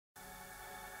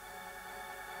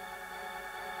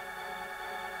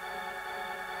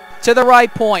to the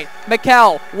right point.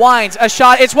 Mikel winds a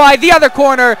shot. It's wide, the other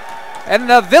corner. And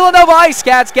the Villanova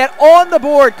IceCats get on the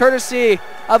board courtesy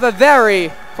of a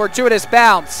very fortuitous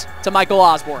bounce to Michael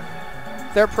Osborne.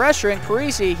 They're pressuring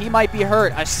Parisi. He might be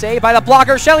hurt. A save by the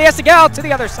blocker. Shelley has to get out to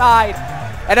the other side.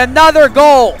 And another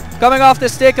goal coming off the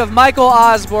stick of Michael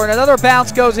Osborne. Another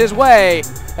bounce goes his way.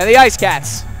 And the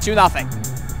IceCats,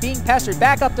 2-0. Being pestered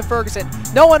back up to Ferguson.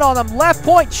 No one on them. Left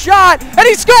point shot. And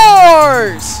he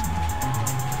scores!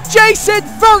 Jason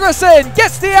Ferguson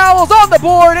gets the Owls on the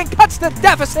board and cuts the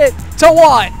deficit to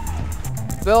 1.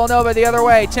 Villanova the other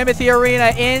way. Timothy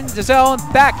Arena in the zone.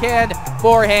 Backhand,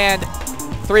 forehand,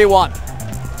 3-1.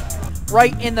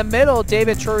 Right in the middle,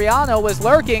 David Troiano was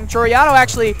lurking. Troiano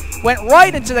actually went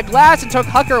right into the glass and took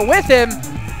Hucker with him.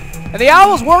 And the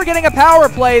Owls were getting a power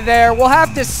play there. We'll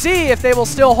have to see if they will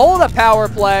still hold a power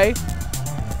play.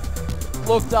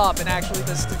 Looked up, and actually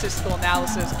the statistical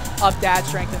analysis of dad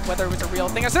strength and whether it was a real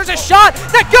thing. As there's a shot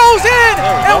that goes in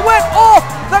and went off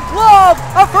the glove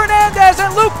of Fernandez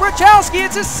and Luke Brachowski.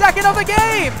 It's his second of the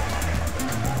game.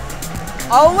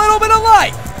 A little bit of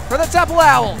life for the Temple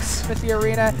Owls. With the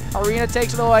Arena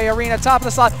takes it away. Arena top of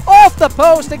the slot, off the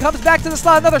post, and comes back to the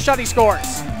slot. Another shot, he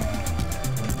scores.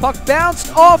 Puck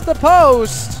bounced off the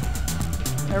post,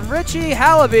 and Richie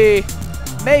Hallaby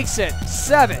makes it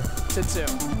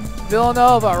 7-2.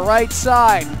 Villanova, right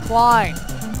side, Klein.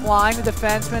 Klein, the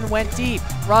defenseman, went deep.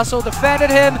 Russell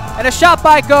defended him, and a shot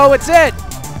by Go, it's in.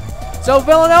 So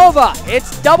Villanova,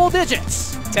 it's double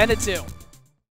digits, 10-2.